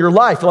growth in your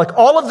life. Like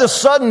all of a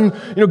sudden,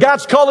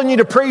 God's calling you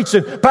to preach.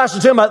 And Pastor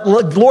Tim,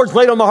 the Lord's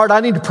laid on my heart, I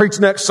need to preach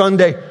next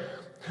Sunday.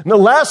 And the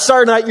last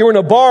Saturday night you were in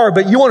a bar,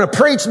 but you want to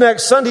preach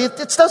next Sunday. It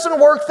doesn't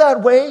work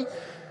that way.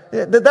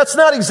 That's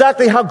not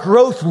exactly how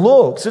growth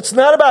looks. It's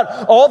not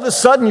about all of a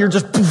sudden you're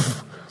just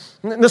poof.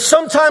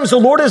 Sometimes the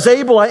Lord is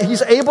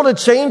He's able to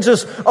change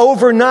us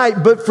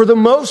overnight, but for the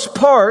most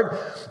part,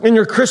 in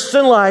your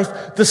Christian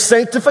life, the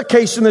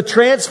sanctification, the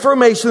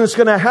transformation that's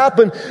going to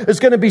happen is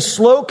going to be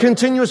slow,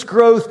 continuous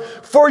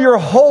growth for your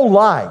whole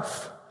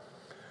life.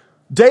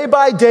 Day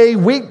by day,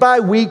 week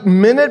by week,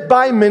 minute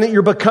by minute,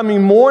 you're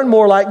becoming more and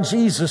more like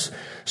Jesus.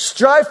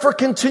 Strive for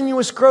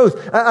continuous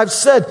growth. I've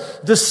said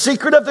the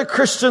secret of the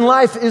Christian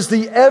life is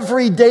the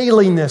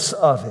everydayliness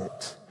of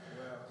it.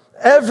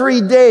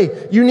 Every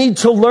day you need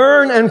to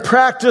learn and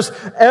practice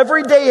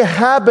everyday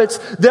habits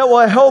that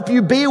will help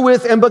you be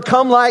with and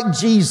become like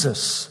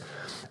Jesus.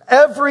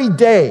 Every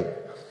day,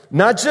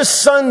 not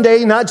just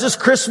Sunday, not just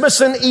Christmas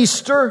and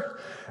Easter.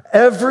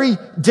 Every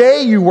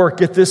day you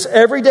work at this.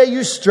 Every day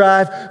you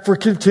strive for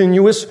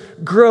continuous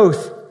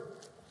growth.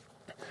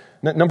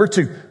 Number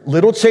 2,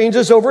 little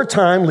changes over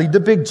time lead to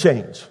big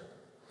change.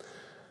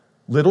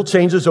 Little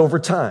changes over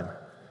time.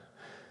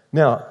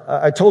 Now,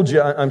 I told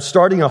you I'm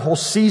starting a whole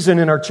season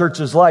in our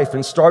church's life,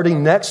 and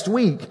starting next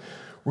week,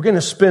 we're going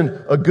to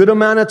spend a good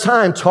amount of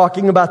time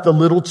talking about the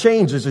little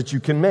changes that you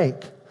can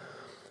make.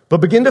 But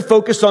begin to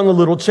focus on the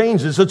little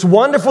changes. It's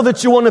wonderful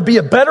that you want to be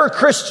a better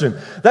Christian.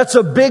 That's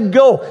a big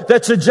goal.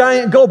 That's a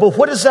giant goal. But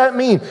what does that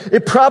mean?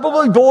 It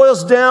probably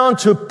boils down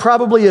to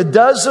probably a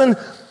dozen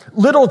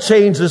little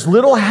changes,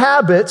 little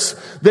habits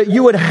that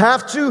you would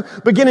have to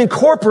begin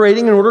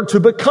incorporating in order to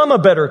become a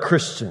better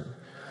Christian.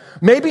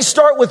 Maybe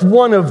start with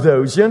one of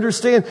those. You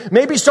understand?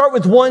 Maybe start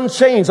with one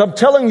change. I'm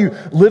telling you,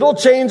 little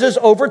changes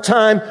over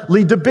time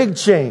lead to big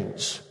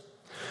change.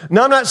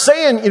 Now, I'm not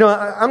saying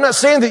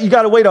that you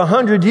got to wait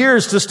 100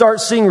 years to start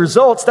seeing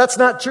results. That's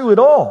not true at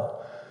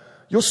all.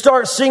 You'll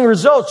start seeing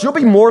results. You'll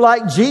be more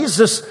like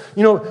Jesus,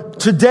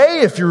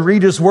 today if you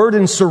read His Word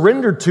and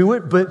surrender to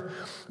it,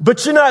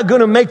 but you're not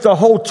going to make the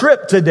whole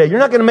trip today. You're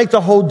not going to make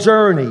the whole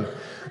journey.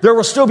 There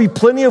will still be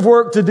plenty of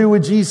work to do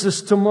with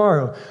Jesus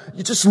tomorrow.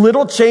 Just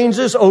little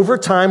changes over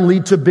time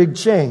lead to big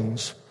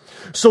change.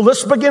 So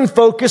let's begin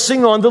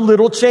focusing on the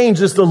little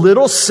changes, the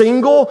little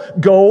single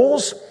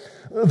goals,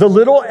 the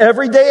little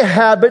everyday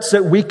habits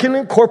that we can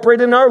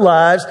incorporate in our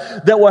lives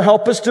that will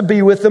help us to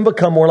be with and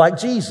become more like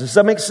Jesus. Does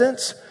that make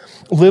sense?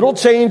 Little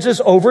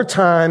changes over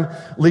time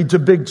lead to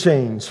big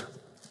change.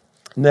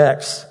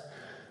 Next,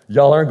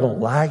 y'all aren't going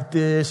to like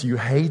this. You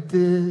hate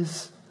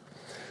this.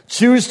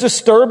 Choose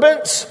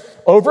disturbance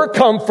over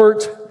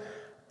comfort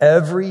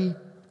every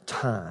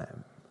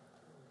time.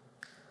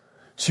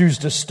 Choose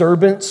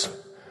disturbance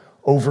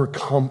over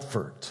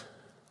comfort.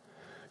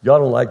 Y'all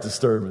don't like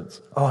disturbance.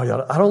 Oh,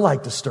 y'all, I don't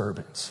like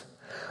disturbance.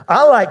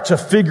 I like to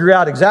figure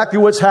out exactly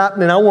what's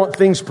happening. I want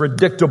things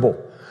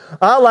predictable.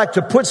 I like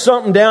to put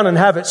something down and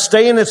have it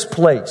stay in its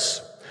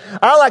place.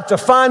 I like to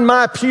find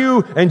my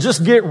pew and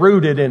just get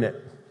rooted in it.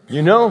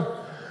 You know?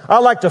 I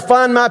like to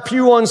find my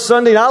pew on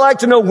Sunday. I like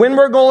to know when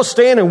we're going to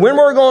stand and when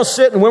we're going to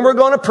sit and when we're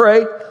going to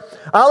pray.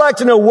 I like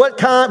to know what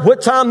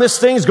time this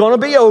thing's going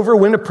to be over,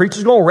 when the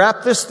preacher's going to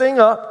wrap this thing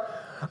up.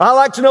 I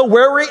like to know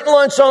where we're eating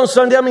lunch on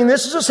Sunday. I mean,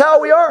 this is just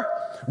how we are.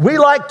 We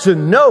like to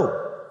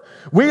know.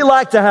 We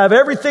like to have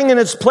everything in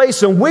its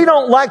place, and we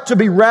don't like to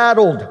be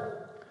rattled.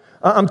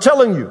 I'm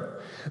telling you,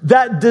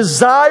 that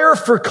desire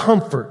for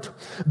comfort,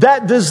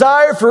 that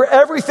desire for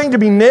everything to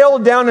be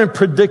nailed down and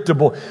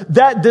predictable,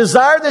 that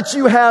desire that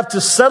you have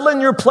to settle in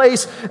your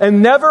place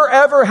and never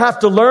ever have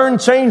to learn,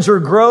 change, or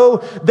grow,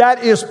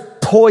 that is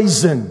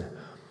poison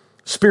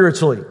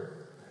spiritually.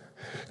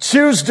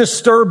 Choose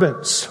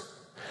disturbance.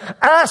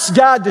 Ask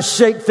God to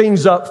shake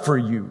things up for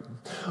you.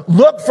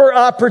 Look for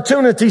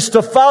opportunities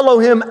to follow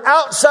Him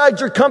outside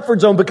your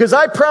comfort zone, because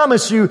I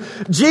promise you,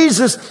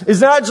 Jesus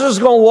is not just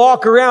going to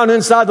walk around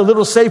inside the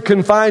little safe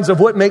confines of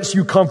what makes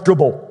you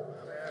comfortable.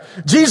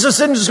 Jesus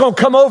isn't just going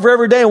to come over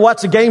every day and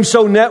watch a game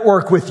show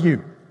network with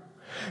you.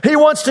 He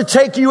wants to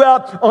take you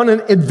out on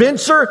an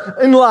adventure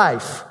in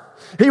life.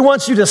 He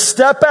wants you to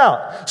step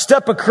out,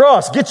 step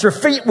across, get your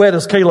feet wet,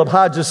 as Caleb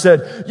Hodges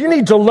said. You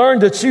need to learn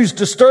to choose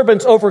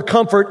disturbance over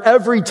comfort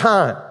every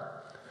time.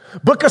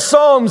 Book of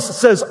Psalms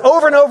says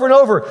over and over and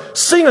over,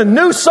 sing a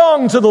new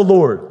song to the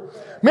Lord.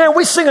 Man,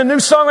 we sing a new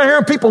song right here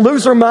and people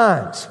lose their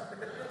minds.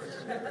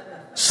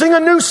 Sing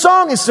a new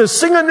song, it says,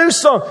 sing a new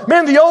song.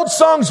 Man, the old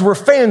songs were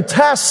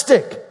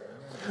fantastic.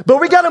 But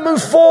we got to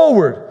move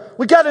forward.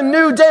 We got a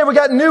new day. We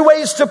got new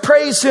ways to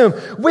praise Him.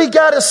 We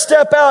got to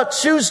step out,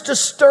 choose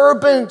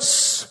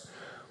disturbance.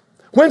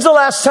 When's the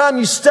last time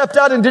you stepped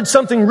out and did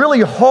something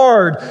really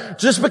hard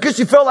just because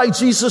you felt like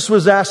Jesus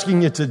was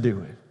asking you to do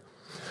it?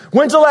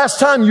 When's the last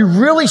time you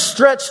really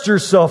stretched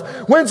yourself?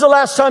 When's the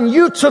last time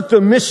you took the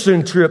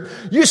mission trip?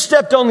 You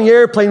stepped on the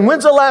airplane.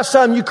 When's the last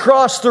time you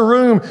crossed the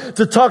room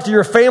to talk to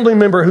your family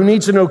member who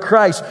needs to know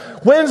Christ?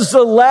 When's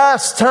the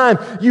last time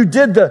you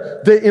did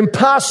the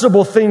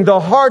impossible thing,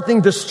 the hard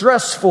thing, the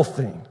stressful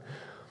thing?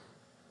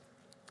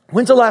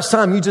 When's the last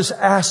time you just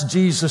asked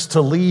Jesus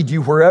to lead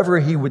you wherever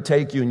He would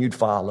take you and you'd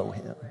follow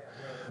Him?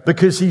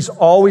 Because He's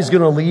always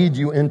going to lead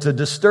you into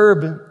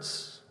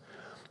disturbance.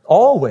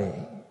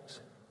 Always.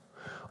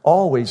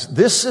 Always.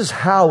 This is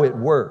how it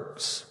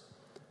works.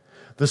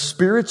 The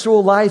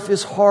spiritual life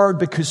is hard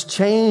because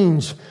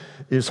change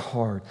is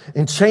hard.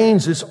 And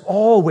change is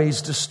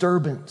always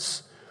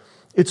disturbance.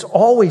 It's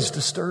always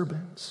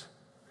disturbance.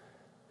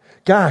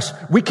 Gosh,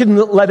 we can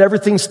let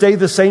everything stay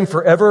the same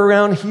forever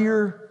around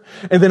here.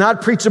 And then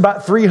I'd preach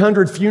about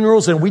 300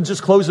 funerals and we'd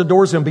just close the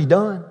doors and be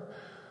done.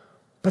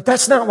 But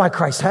that's not why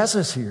Christ has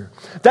us here.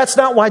 That's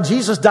not why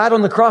Jesus died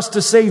on the cross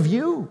to save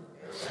you.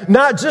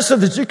 Not just so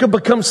that you can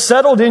become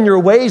settled in your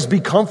ways, be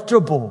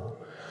comfortable.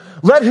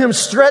 Let Him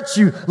stretch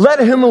you. Let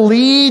Him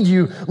lead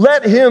you.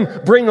 Let Him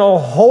bring a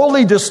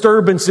holy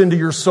disturbance into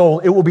your soul.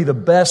 It will be the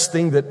best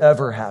thing that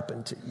ever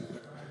happened to you.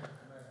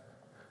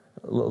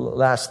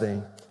 Last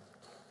thing.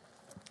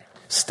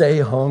 Stay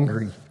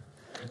hungry.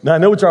 Now, I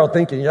know what y'all are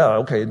thinking. Yeah,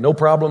 okay, no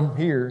problem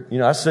here. You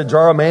know, I said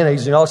jar of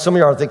mayonnaise. You know, some of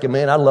y'all are thinking,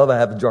 man, I'd love to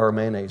have a jar of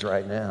mayonnaise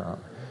right now.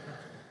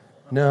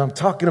 No, I'm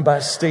talking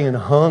about staying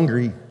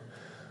hungry.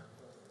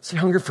 Stay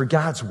hungry for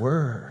God's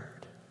Word.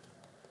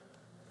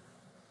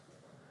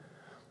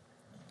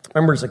 I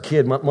remember as a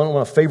kid, one of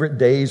my favorite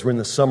days were in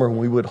the summer when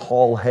we would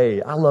haul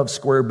hay. I love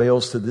square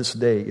bales to this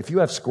day. If you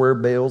have square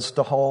bales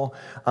to haul,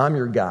 I'm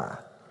your guy.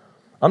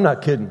 I'm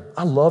not kidding.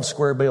 I love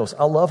square bales.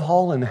 I love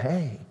hauling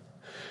hay.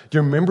 Do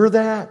you remember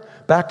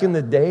that? Back in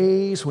the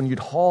days when you'd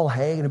haul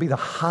hay and it'd be the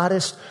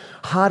hottest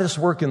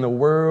work in the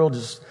world.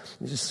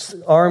 Just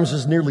arms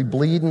just nearly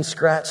bleeding,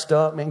 scratched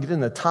up. Man, get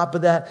in the top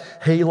of that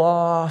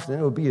hayloft and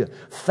it would be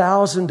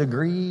 1,000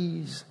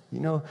 degrees. You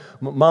know,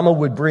 Mama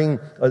would bring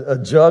a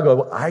jug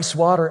of ice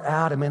water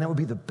out, and man, that would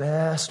be the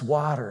best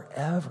water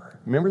ever.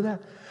 Remember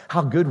that?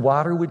 How good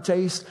water would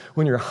taste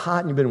when you're hot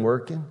and you've been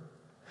working.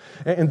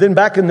 And then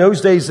back in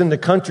those days in the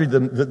country,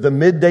 the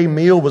midday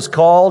meal was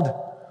called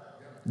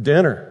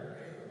dinner.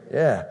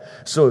 Yeah.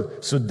 So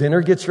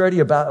dinner gets ready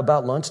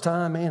about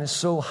lunchtime. Man, it's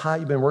so hot.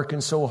 You've been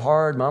working so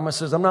hard. Mama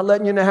says, I'm not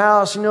letting you in the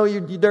house. You know,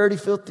 you're dirty,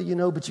 filthy, you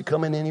know, but you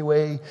come in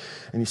anyway.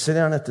 And you sit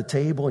down at the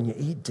table and you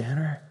eat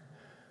dinner.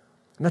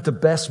 Isn't that the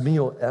best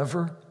meal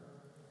ever?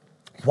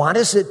 Why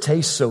does it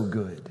taste so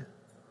good?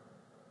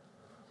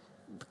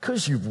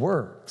 Because you've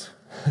worked.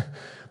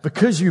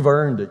 Because you've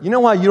earned it. You know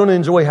why you don't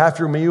enjoy half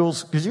your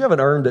meals? Because you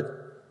haven't earned it.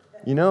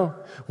 You know?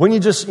 When you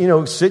just,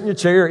 sit in your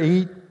chair,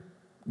 eat,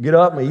 get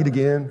up and eat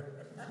again.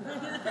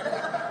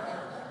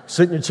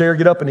 Sit in your chair,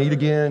 get up and eat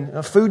again.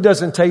 Now, food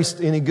doesn't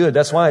taste any good.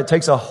 That's why it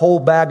takes a whole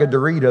bag of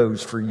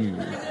Doritos for you.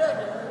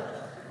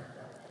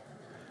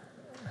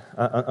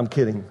 I'm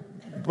kidding.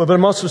 But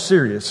I'm also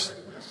serious.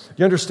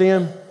 You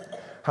understand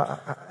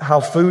how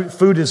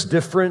food is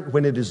different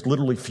when it is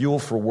literally fuel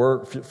for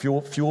work,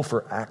 fuel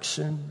for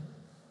action?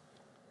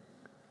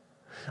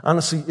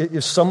 Honestly,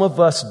 if some of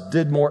us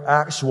did more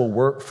actual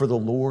work for the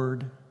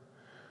Lord,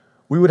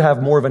 we would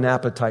have more of an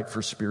appetite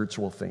for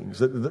spiritual things.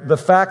 The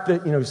fact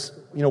that,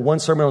 one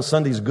sermon on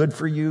Sunday is good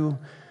for you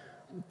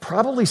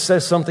probably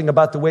says something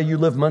about the way you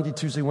live Monday,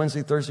 Tuesday,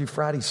 Wednesday, Thursday,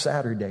 Friday,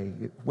 Saturday.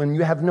 When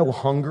you have no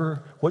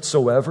hunger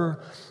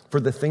whatsoever for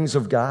the things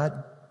of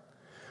God.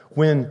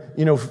 When,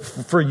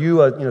 for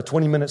you, a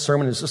 20-minute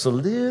sermon is just a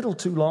little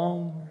too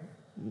long.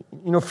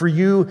 For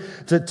you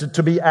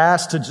to be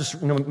asked to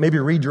just, maybe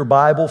read your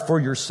Bible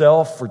for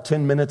yourself for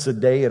 10 minutes a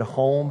day at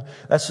home,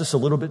 that's just a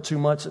little bit too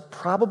much. It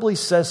probably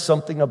says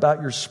something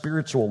about your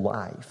spiritual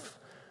life.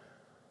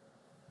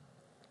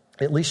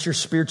 At least your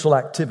spiritual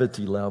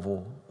activity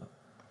level.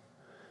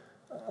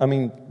 I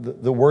mean,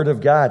 the Word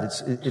of God,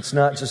 it's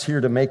not just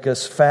here to make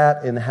us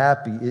fat and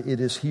happy. It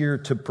is here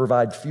to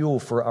provide fuel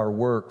for our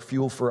work,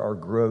 fuel for our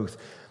growth,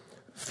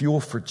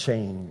 fuel for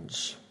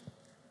change.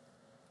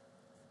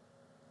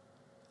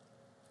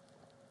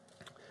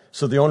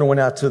 So the owner went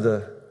out to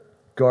the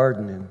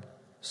garden and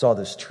saw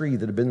this tree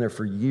that had been there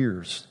for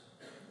years.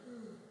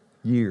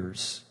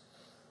 Years.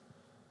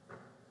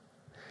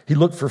 He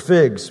looked for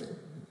figs,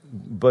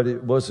 but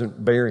it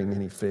wasn't bearing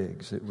any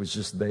figs. It was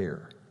just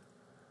there.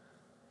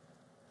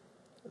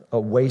 A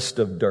waste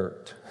of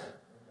dirt.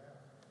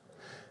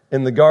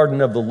 In the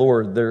garden of the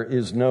Lord, there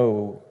is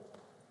no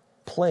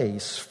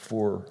place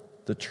for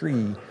the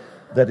tree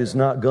that is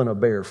not going to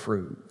bear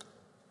fruit.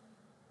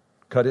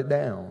 Cut it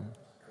down.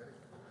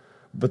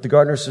 But the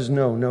gardener says,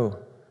 no,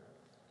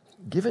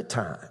 give it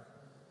time.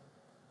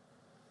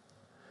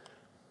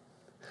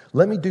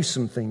 Let me do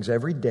some things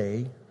every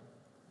day,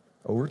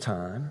 over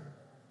time.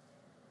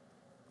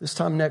 This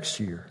time next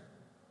year,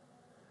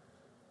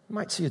 you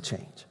might see a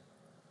change.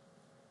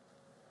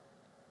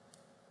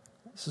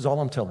 This is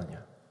all I'm telling you.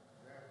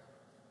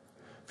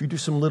 If you do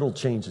some little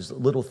changes,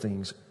 little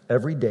things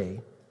every day,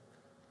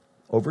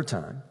 over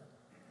time,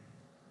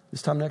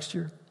 this time next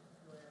year,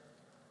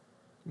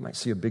 you might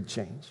see a big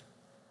change.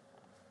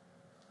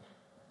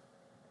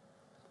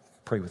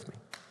 Pray with me.